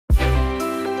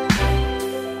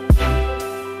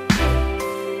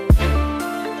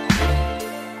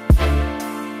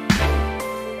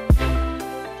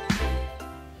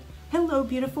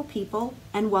beautiful people,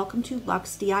 and welcome to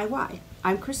Luxe DIY.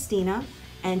 I'm Christina,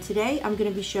 and today I'm going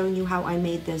to be showing you how I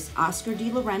made this Oscar De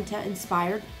La Renta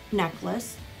inspired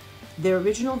necklace. The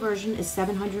original version is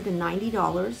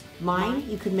 $790. Mine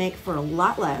you could make for a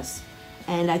lot less,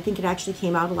 and I think it actually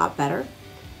came out a lot better.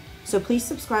 So please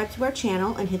subscribe to our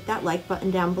channel and hit that like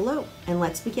button down below, and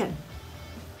let's begin.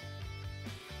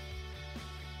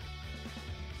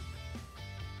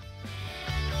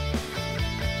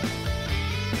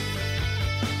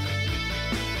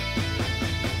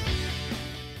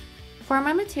 For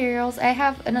my materials, I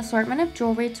have an assortment of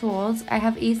jewelry tools. I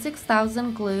have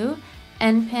E6000 glue,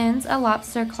 end pins, a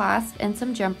lobster clasp, and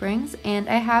some jump rings. And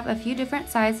I have a few different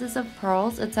sizes of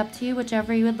pearls. It's up to you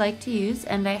whichever you would like to use.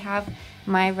 And I have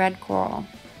my red coral.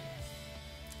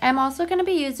 I'm also going to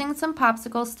be using some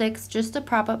popsicle sticks just to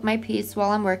prop up my piece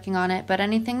while I'm working on it, but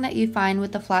anything that you find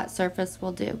with a flat surface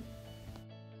will do.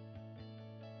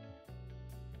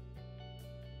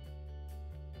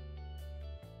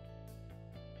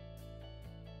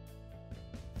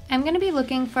 I'm going to be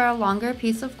looking for a longer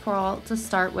piece of coral to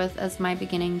start with as my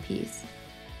beginning piece.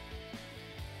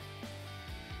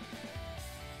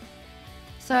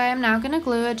 So I am now going to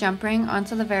glue a jump ring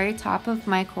onto the very top of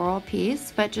my coral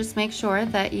piece, but just make sure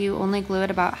that you only glue it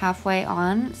about halfway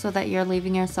on so that you're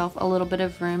leaving yourself a little bit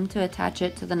of room to attach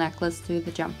it to the necklace through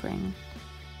the jump ring.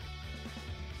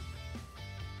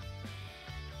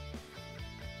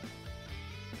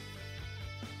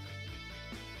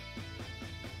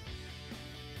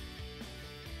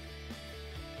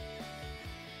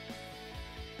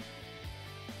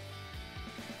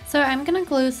 So I'm going to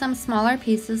glue some smaller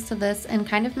pieces to this and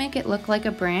kind of make it look like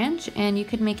a branch, and you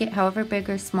could make it however big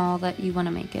or small that you want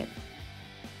to make it.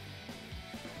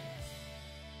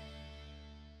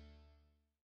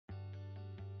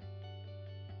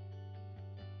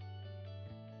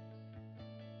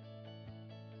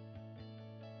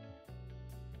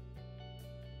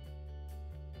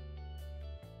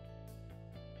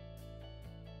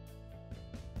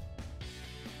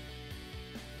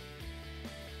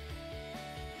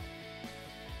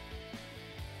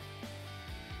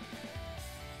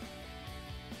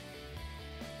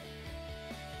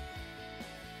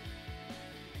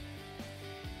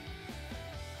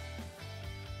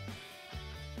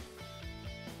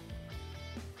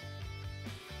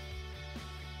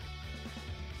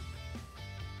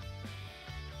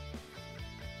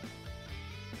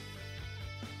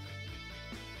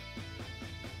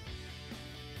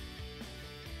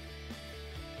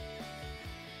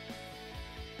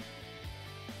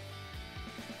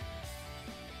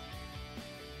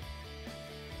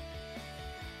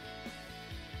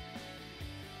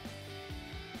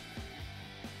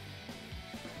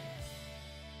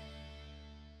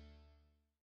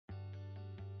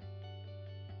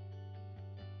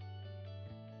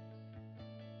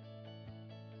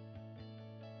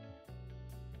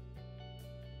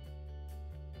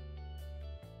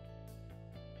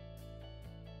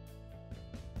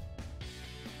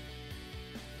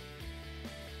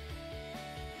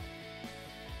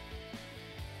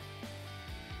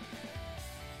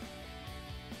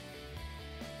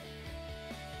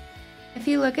 If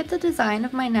you look at the design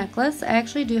of my necklace, I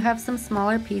actually do have some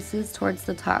smaller pieces towards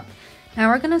the top. Now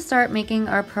we're going to start making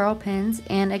our pearl pins,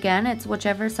 and again, it's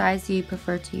whichever size you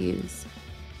prefer to use.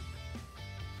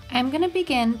 I'm going to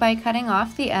begin by cutting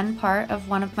off the end part of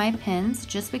one of my pins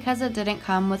just because it didn't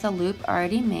come with a loop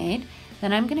already made.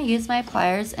 Then I'm going to use my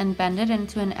pliers and bend it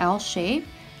into an L shape.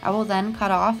 I will then cut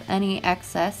off any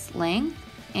excess length,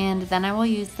 and then I will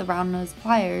use the round nose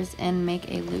pliers and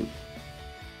make a loop.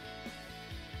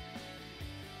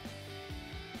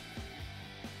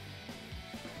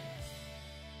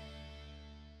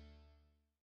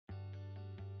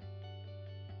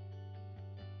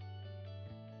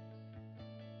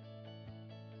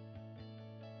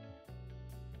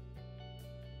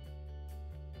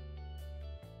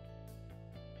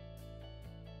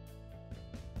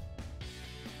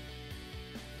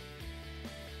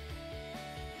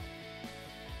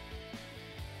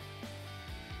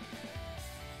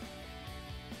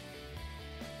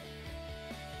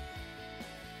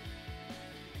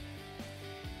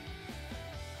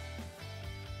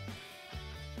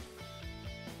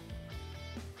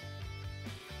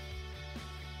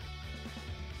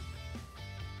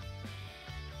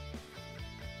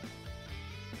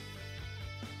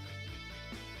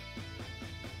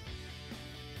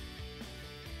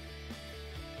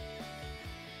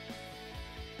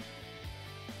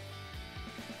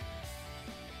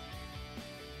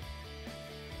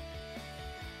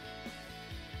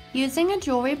 Using a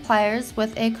jewelry pliers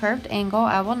with a curved angle,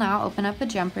 I will now open up a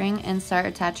jump ring and start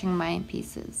attaching my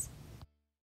pieces.